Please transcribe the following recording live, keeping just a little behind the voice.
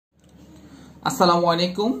আসসালামু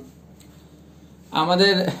আলাইকুম।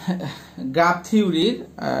 আমাদের গ্রাফ থিওরির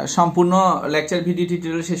সম্পূর্ণ লেকচার ভিডিও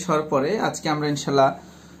টিউটোরিয়াল শেষ হওয়ার পরে আজকে আমরা ইনশাআল্লাহ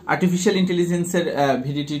আর্টিফিশিয়াল ইন্টেলিজেন্সের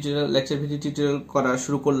video tutorial lecture video tutorial করা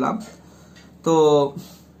শুরু করলাম। তো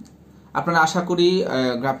আপনারা আশা করি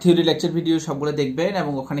গ্রাফ থিওরি লেকচার ভিডিও সবগুলো দেখবেন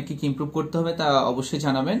এবং ওখানে কি কি ইমপ্রুভ করতে হবে তা অবশ্যই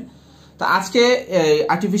জানাবেন। তো আজকে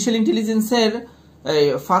আর্টিফিশিয়াল ইন্টেলিজেন্সের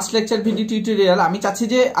ফার্স্ট লেকচার ভিডিও টিউটোরিয়াল আমি চাচ্ছি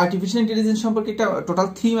যে আর্টিফিশিয়াল ইন্টেলিজেন্স সম্পর্কে একটা টোটাল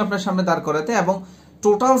থিম আপনার সামনে দাঁড় করাতে এবং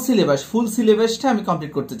টোটাল সিলেবাস ফুল সিলেবাসটা আমি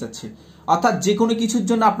কমপ্লিট করতে চাচ্ছি। অর্থাৎ যে কোনো কিছুর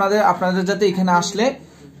জন্য আপনাদের যাতে এখানে আসলে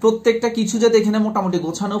প্রত্যেকটা কিছু যাতে এখানে মোটামুটি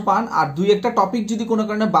গোছানো পান, আর দুই একটা টপিক যদি কোনো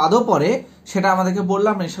কারণে বাদও পড়ে সেটা আমাদেরকে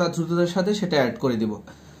বললাম ইনশাআল্লাহ দ্রুততার সাথে সেটা অ্যাড করে দিব।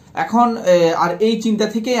 এখন আর এই চিন্তা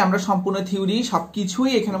থেকেই আমরা সম্পূর্ণ থিওরি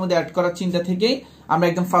সবকিছুই এখানের মধ্যে অ্যাড করার চিন্তা থেকেই আমরা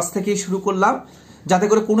একদম ফার্স্ট থেকেই শুরু করলাম, যাতে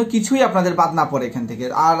করে কোনো কিছুই আপনাদের বাদ না পড়ে এখান থেকে।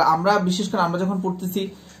 আর আমরা বিশেষ করে আমরা যখন পড়তেছি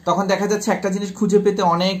তখন দেখা যাচ্ছে একটা জিনিস খুঁজে পেতে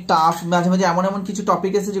অনেক টাফ, মাঝে মাঝে এমন এমন কিছু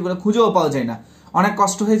টপিক আছে যেগুলো খুঁজেও পাওয়া যায় না, অনেক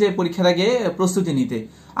কষ্ট হয়ে যায় পরীক্ষার আগে প্রস্তুতি নিতে।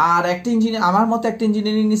 আর একটা আমার মতো একটা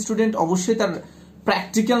ইঞ্জিনিয়ারিং স্টুডেন্ট অবশ্যই তার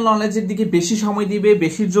প্র্যাকটিক্যাল নলেজের দিকে বেশি সময় দিবে,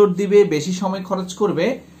 বেশি জোর দিবে, বেশি সময় খরচ করবে।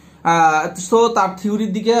 সো তার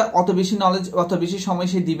থিওরির দিকে অত বেশি নলেজ অত বেশি সময়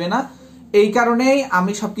সে দিবে না। এই কারণেই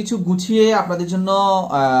আমি সবকিছু গুছিয়ে আপনাদের জন্য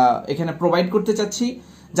এখানে প্রোভাইড করতে চাচ্ছি,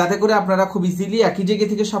 যাতে করে আপনারা খুব ইজিলি একই জায়গা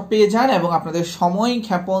থেকে সব পেয়ে যান এবং আপনাদের সময়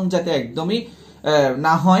ক্ষেপণ যাতে একদমই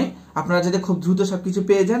না হয়, আপনারা যাতে খুব দ্রুত সবকিছু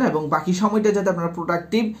পেয়ে যান এবং বাকি সময়টা যাতে আপনারা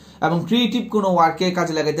প্রোডাক্টিভ এবং ক্রিয়েটিভ কোনো ওয়ার্কে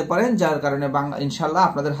কাজে লাগাতে পারেন, যার কারণে ইনশাল্লাহ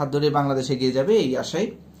আপনাদের হাত ধরে বাংলাদেশ এগিয়ে যাবে এই আশায়।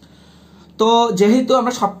 তো যেহেতু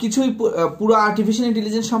আমরা সবকিছুই পুরো আর্টিফিশিয়াল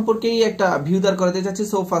ইন্টেলিজেন্স সম্পর্কেই একটা ভিউ দাঁড় করাতে চাচ্ছি,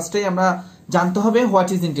 সো ফার্স্টেই আমরা জানতে হবে হোয়াট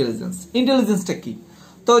ইজ ইন্টেলিজেন্স, ইন্টেলিজেন্সটা কি।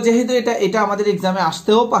 তো যেহেতু এটা আমাদের এক্সামে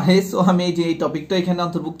আসতেও পারে, সো আমি এই টপিকটা এখানে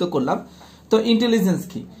অন্তর্ভুক্ত করলাম। তো ইন্টেলিজেন্স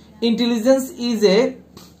কি? Intelligence is a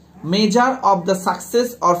measure of the success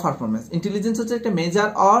or performance. Intelligence হচ্ছে একটা মেজার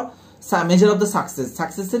অফ দ্য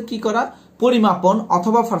সাকসেসের কি করা পরিমাপন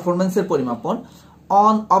অথবা পারফরমেন্সের পরিমাপন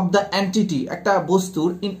অন অফ দ্য এন্টিটি একটা বস্তুর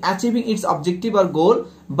in achieving its objective R goal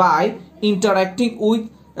by interacting with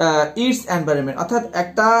its environment. অর্থাৎ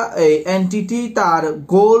একটা এন্টিটি তার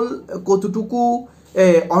গোল কতটুকু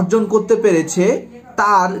অর্জন করতে পেরেছে,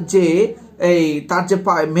 তার যে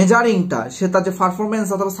মেজারিংটা, সে তার যে পারফরমেন্স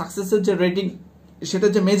অথবা সাকসেসের যে রেটিং, সেটা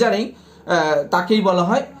যে মেজারিং, তাকেই বলা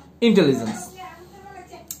হয় ইন্টেলিজেন্স।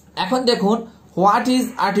 এখন দেখুন what is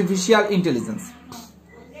artificial intelligence.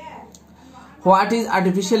 What is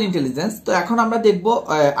artificial intelligence? তো এখন আমরা দেখব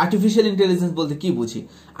আর্টিফিশিয়াল ইন্টেলিজেন্স বলতে কি বুঝি।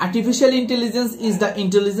 Artificial intelligence is the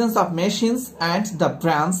intelligence of machines and the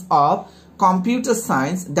branch of computer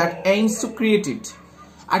science that aims to create it.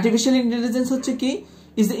 Artificial intelligence হচ্ছে কি?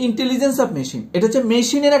 Is the intelligence of machine. এটা হচ্ছে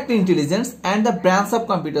মেশিনের একটা intelligence and the branch of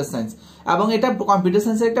computer science, এবং এটা computer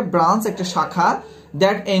সায়েন্সের একটা ব্রাঞ্চ, একটা শাখা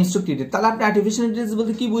that aims to create it. তাহলে আপনি আর্টিফিশিয়াল ইন্টেলিজেন্স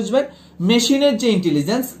বলতে কি বুঝবেন? মেশিনের যে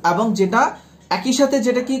ইন্টেলিজেন্স এবং যেটা একই সাথে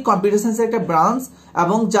যেটা কি কম্পিউটার সায়েন্সের একটা ব্রাঞ্চ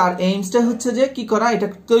এবং যার এইমসটা হচ্ছে যে কি করা, এটা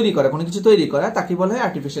তৈরি করা, কোনো কিছু তৈরি করা, তাকে বলা হয়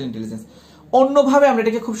আর্টিফিশিয়াল ইন্টেলিজেন্স। অন্যভাবে আমরা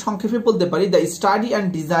এটাকে খুব সংক্ষেপে বলতে পারি the study and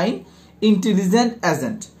design intelligent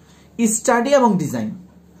agent. Study এবং ডিজাইন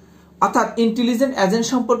অর্থাৎ ইন্টেলিজেন্ট এজেন্ট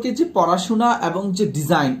সম্পর্কে যে পড়াশোনা এবং যে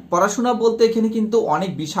ডিজাইন, পড়াশোনা বলতে এখানে কিন্তু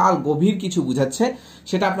অনেক বিশাল গভীর কিছু বুঝাচ্ছে,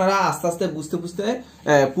 সেটা আপনারা আস্তে আস্তে বুঝতে বুঝতে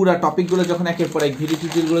পুরো টপিকগুলো যখন একের পর এক ভিডিও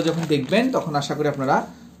টিউটোরিয়ালগুলো যখন দেখবেন তখন আশা করি আপনারা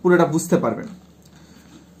পুরোটা বুঝতে পারবেন।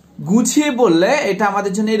 গুছিয়ে বললে এটা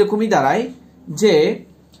আমাদের জন্য এরকমই দাঁড়ায় যে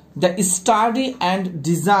the study and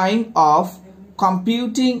design of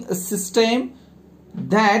computing system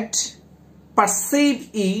that perceive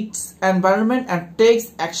it's environment and tax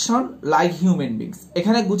action like human beings.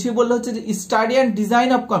 এখানে গুছিয়ে বললে হচ্ছে যে study and design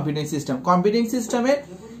of computing system, computing সিস্টেমের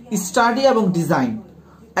স্টাডি এবং ডিজাইন,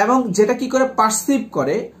 এবং যেটা কি করে পারসিভ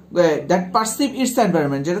করে, দ্যাট পারসিভ ইটস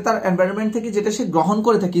এনভায়রনমেন্ট, যেটা তার এনভায়রনমেন্ট থেকে যেটা সে গ্রহণ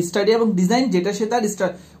করে থাকে, স্টাডি এবং ডিজাইন যেটা সে তার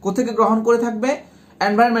কোথেকে গ্রহণ করে থাকবে,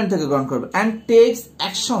 এনভায়রনমেন্ট থেকে গ্রহণ করবে, and tax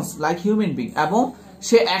actions like human being, এবং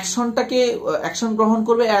সে অ্যাকশন গ্রহণ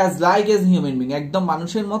করবে অ্যাজ হিউম্যান বিং, একদম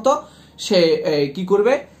মানুষের মতো সে কি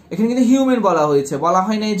করবে। এখানে কিন্তু হিউম্যান বলা হয়েছে, বলা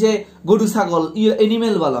হয় নাই যে গরু ছাগল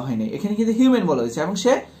এনিমেল বলা হয় নাই, এখানে কিন্তু হিউম্যান বলা হয়েছে, এবং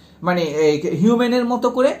সে মানে হিউম্যানের মতো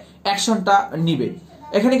করে অ্যাকশনটা নিবে।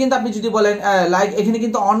 এখানে কিন্তু আপনি যদি বলেন লাইক, এখানে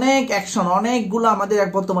কিন্তু অনেক অ্যাকশন, অনেকগুলো আমাদের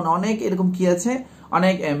বর্তমানে অনেক এরকম কি আছে,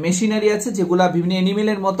 অনেক মেশিনারি আছে যেগুলা বিভিন্ন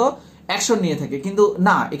এনিমেলের মতো অ্যাকশন নিয়ে থাকে, কিন্তু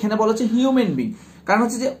না, এখানে বলা হচ্ছে হিউম্যান বিং। কারণ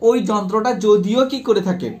হচ্ছে যে ওই যন্ত্রটা যদিও কি করে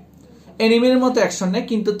থাকে এনিমেলের মতো অ্যাকশন নেয়,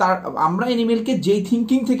 কিন্তু আমরা এনিমেলকে যেই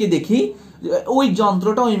থিঙ্কিং থেকে দেখি, ওই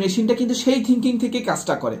যন্ত্রটা ওই মেশিনটা কিন্তু সেই থিঙ্কিং থেকে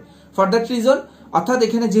কাজটা করে। ফর দ্যাট রিজন, অর্থাৎ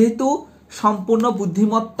এখানে যেহেতু সম্পূর্ণ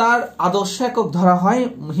বুদ্ধিমত্তার আদর্শ একক ধরা হয়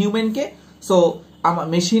হিউম্যানকে, সো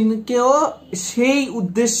মেশিনকেও সেই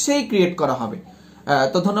উদ্দেশ্যেই ক্রিয়েট করা হবে।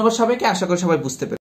 তো ধন্যবাদ সবাইকে, আশা করি সবাই বুঝতে পেরেছেন।